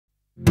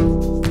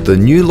The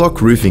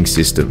Nu-Lok roofing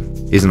system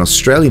is an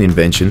Australian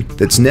invention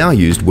that's now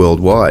used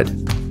worldwide.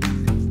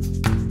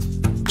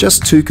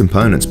 Just two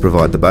components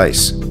provide the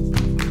base.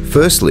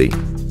 Firstly,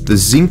 the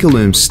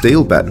Zincalume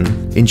steel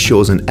batten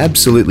ensures an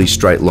absolutely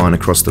straight line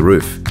across the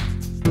roof,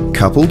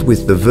 coupled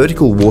with the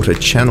vertical water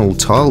channel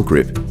tile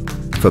grip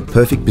for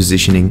perfect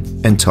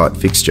positioning and tight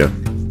fixture.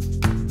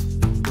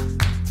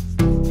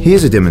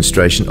 Here's a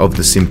demonstration of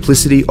the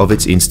simplicity of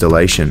its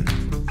installation.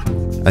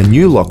 A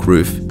Nu-Lok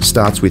roof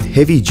starts with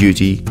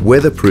heavy-duty,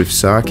 weatherproof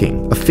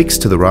sarking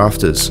affixed to the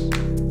rafters,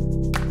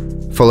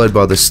 followed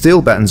by the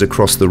steel battens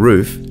across the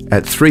roof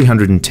at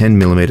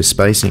 310mm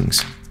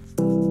spacings.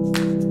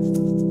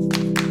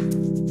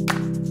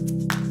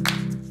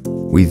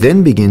 We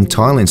then begin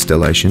tile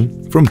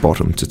installation from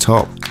bottom to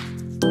top,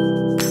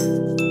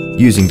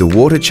 using the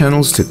water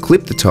channels to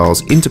clip the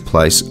tiles into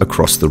place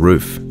across the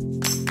roof.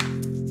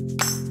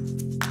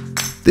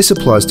 This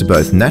applies to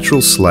both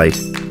natural slate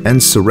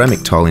and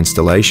ceramic tile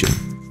installation.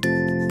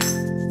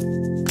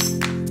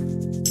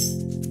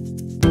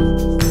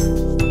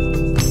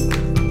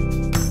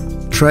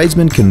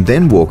 Tradesmen can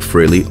then walk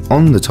freely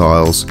on the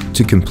tiles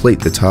to complete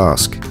the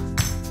task.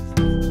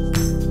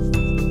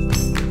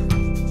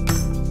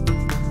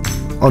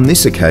 On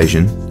this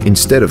occasion,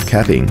 instead of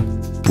capping,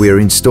 we are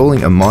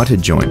installing a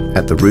mitered joint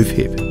at the roof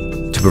hip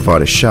to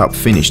provide a sharp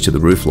finish to the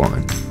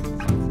roofline.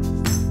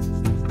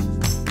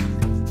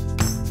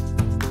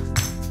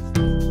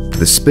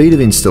 The speed of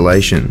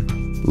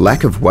installation,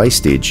 lack of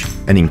wastage,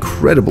 and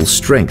incredible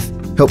strength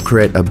help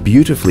create a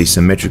beautifully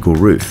symmetrical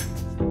roof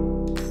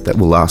that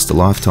will last a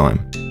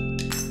lifetime.